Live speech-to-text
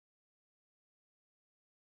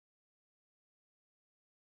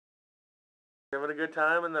Having a good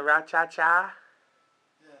time in the Ra-cha-cha?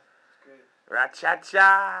 Yeah, it's great.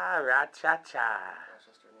 Ra-cha-cha, Ra-cha-cha.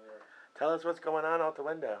 Rochester, New York. Tell us what's going on out the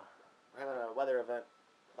window. We're having a weather event.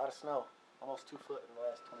 A lot of snow. Almost 2 foot in the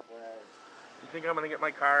last 24 hours. You think I'm going to get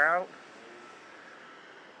my car out?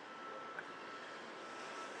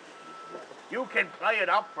 You can play it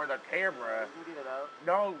up for the camera. You can get it out.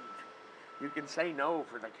 No. You can say no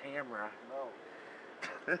for the camera.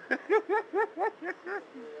 No.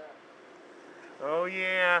 Oh,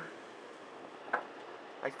 yeah.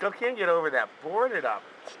 I still can't get over that boarded up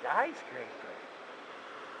skyscraper.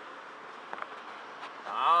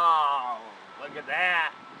 Oh, look at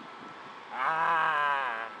that.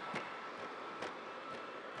 Ah.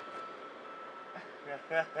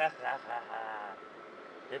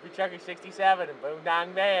 Hippie Chucker 67 and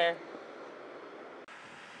bundangbear.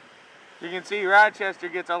 You can see Rochester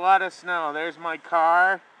gets a lot of snow. There's my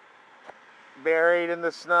car buried in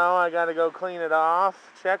the snow. I gotta go clean it off.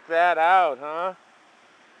 Check that out, huh?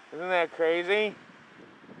 Isn't that crazy?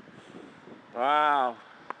 Wow.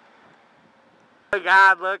 Oh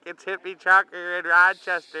God, look, it's Hippie Chucker in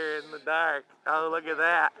Rochester in the dark. Oh, look at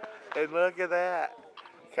that. And look at that.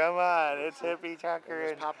 Come on, it's Hippie Chucker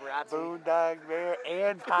and bundangbear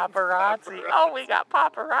and paparazzi. Oh, we got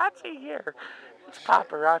paparazzi here. It's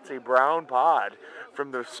paparazzi brownpod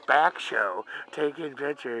from the SPAC show taking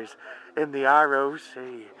pictures in the ROC.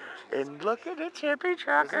 And look at it, Hippie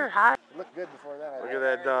Chucker. Hi. It looked good before that. Look at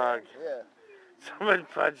that dog. Yeah. Someone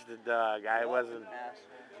punched the dog. It wasn't us.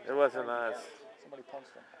 Somebody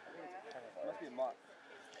punched him. It must be a mutt.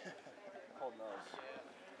 Cold nose.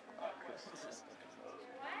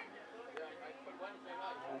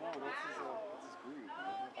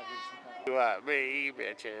 What, me,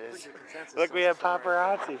 bitches? Look, we have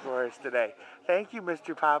paparazzi for us today. Thank you,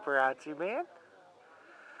 Mr. Paparazzi Man.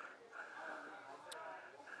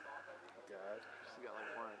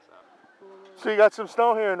 So you got some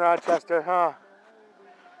snow here in Rochester, huh?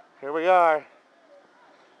 Here we are.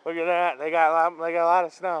 Look at that. They got a lot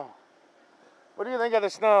of snow. What do you think of the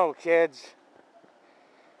snow, kids?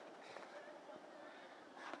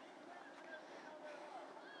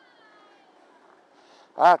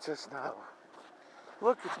 Lots of snow.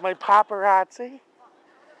 Look, it's my paparazzi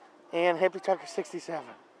and Hippie Chucker 67.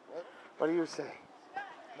 What do you say?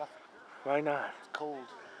 Nothing. Why not? It's cold.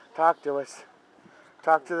 Talk to us.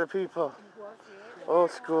 Talk to the people.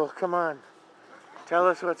 Old school, come on. Tell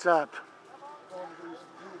us what's up.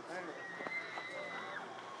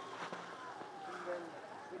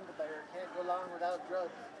 Can't go long without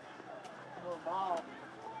drugs.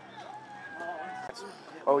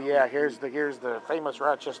 Oh yeah, here's the famous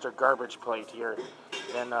Rochester garbage plate here.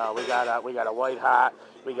 Then we got a white hot,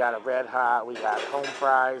 we got a red hot, we got home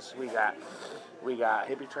fries, we got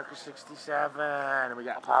Hippie Trucker 67, and we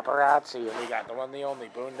got paparazzi, and we got the one, the only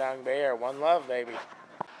bundangbear. One love, baby.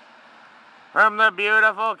 From the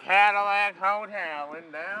beautiful Cadillac Hotel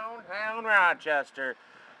in downtown Rochester,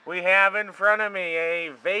 we have in front of me a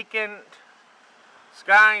vacant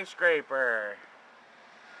skyscraper.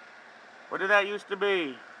 What did that used to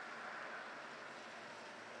be?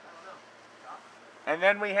 And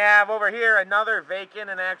then we have over here another vacant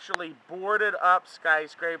and actually boarded up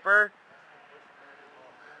skyscraper.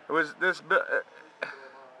 It was this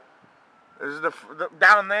is the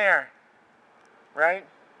down there, right?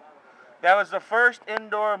 That was the first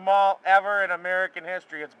indoor mall ever in American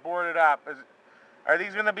history. It's boarded up. Are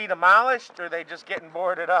these going to be demolished, or are they just getting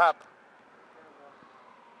boarded up?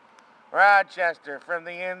 Rochester from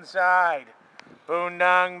the inside.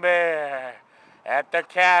 Bundangbear at the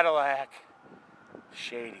Cadillac.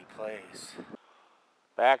 Shady place.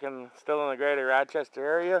 Still in the greater Rochester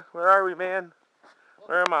area. Where are we, man?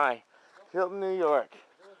 Where am I? Hilton, New York.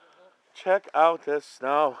 Check out this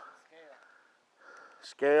snow.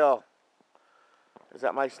 Scale. Is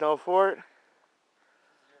that my snow fort?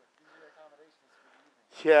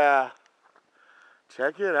 Yeah.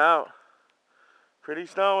 Check it out. Pretty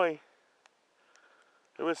snowy.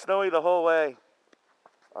 It was snowy the whole way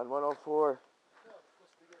on 104.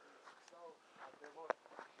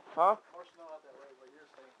 Huh? More snow out that way, but you're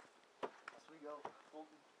saying. As we go,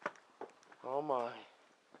 Oh my.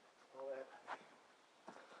 all that.